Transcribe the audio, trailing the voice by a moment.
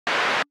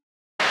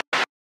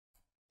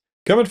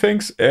Common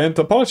things in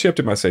topology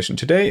optimization.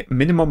 Today,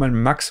 minimum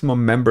and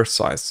maximum member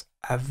size.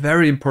 A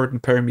very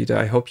important parameter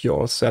I hope you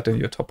all set in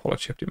your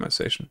topology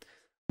optimization.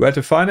 Where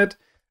to find it?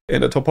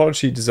 In the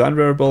topology design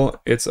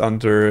variable, it's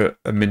under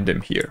a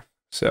mindim here.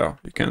 So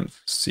you can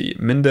see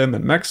mindim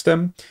and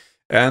maxdim.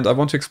 And I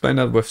want to explain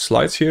that with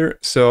slides here.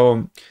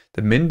 So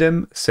the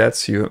mindim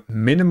sets you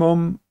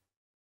minimum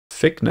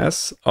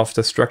thickness of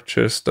the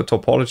structures the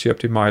topology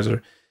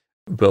optimizer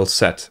will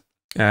set.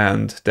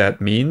 And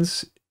that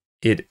means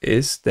it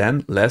is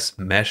then less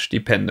mesh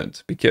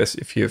dependent, because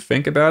if you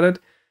think about it,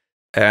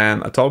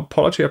 a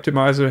topology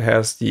optimizer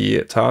has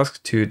the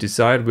task to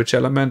decide which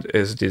element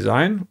is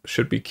design,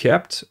 should be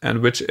kept,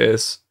 and which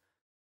is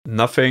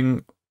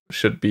nothing,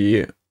 should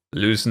be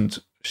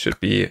loosened, should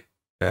be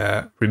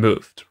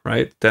removed,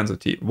 right?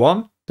 Density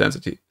 1,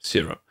 density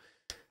 0.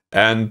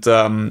 And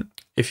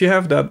if you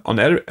have that on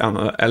an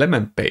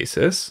element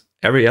basis,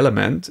 every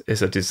element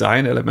is a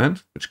design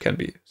element, which can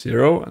be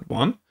 0 and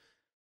 1.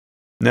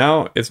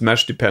 Now it's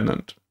mesh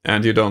dependent,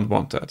 and you don't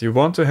want that. You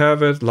want to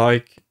have it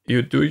like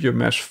you do your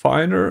mesh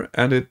finer,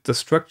 and the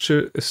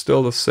structure is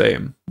still the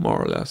same,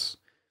 more or less.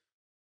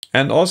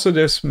 And also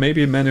there's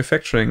maybe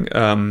manufacturing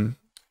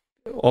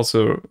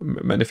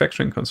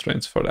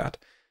constraints for that.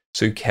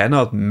 So you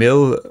cannot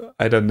mill,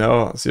 I don't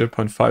know,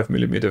 0.5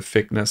 millimeter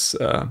thickness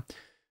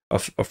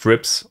of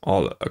ribs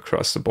all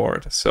across the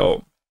board.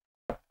 So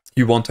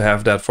you want to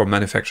have that for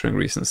manufacturing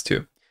reasons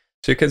too.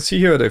 So you can see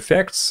here the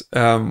effects.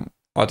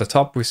 At the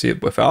top, we see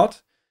it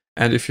without.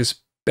 And if you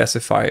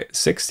specify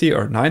 60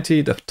 or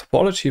 90, the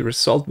topology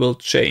result will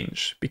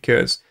change,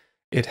 because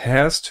it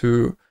has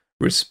to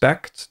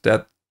respect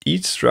that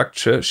each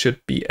structure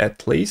should be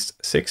at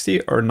least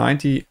 60 or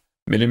 90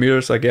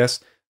 millimeters, I guess,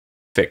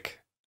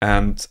 thick.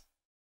 And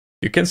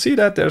you can see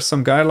that there's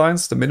some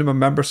guidelines. The minimum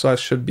member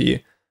size should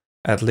be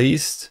at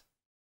least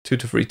 2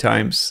 to 3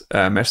 times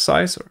mesh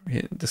size, or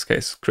in this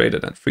case, greater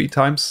than 3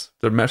 times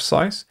the mesh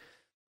size.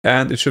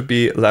 And it should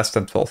be less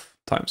than 12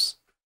 times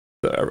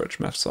the average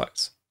mesh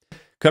size.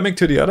 Coming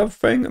to the other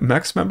thing,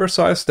 max member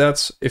size,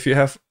 that's if you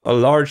have a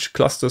large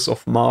clusters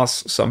of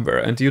mass somewhere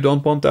and you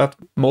don't want that,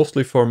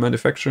 mostly for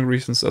manufacturing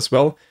reasons as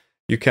well,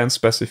 you can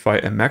specify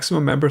a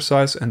maximum member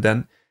size, and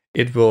then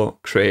it will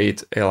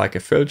create like a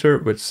filter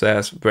which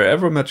says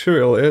wherever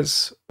material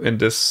is, in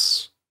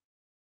this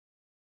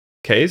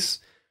case,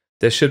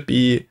 there should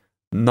be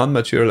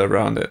non-material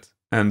around it.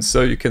 And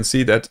so you can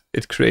see that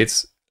it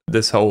creates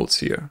these holes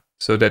here,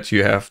 so that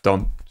you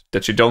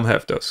don't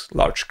have those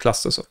large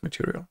clusters of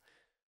material.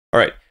 All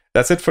right,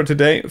 that's it for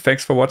today.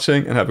 Thanks for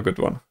watching and have a good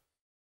one.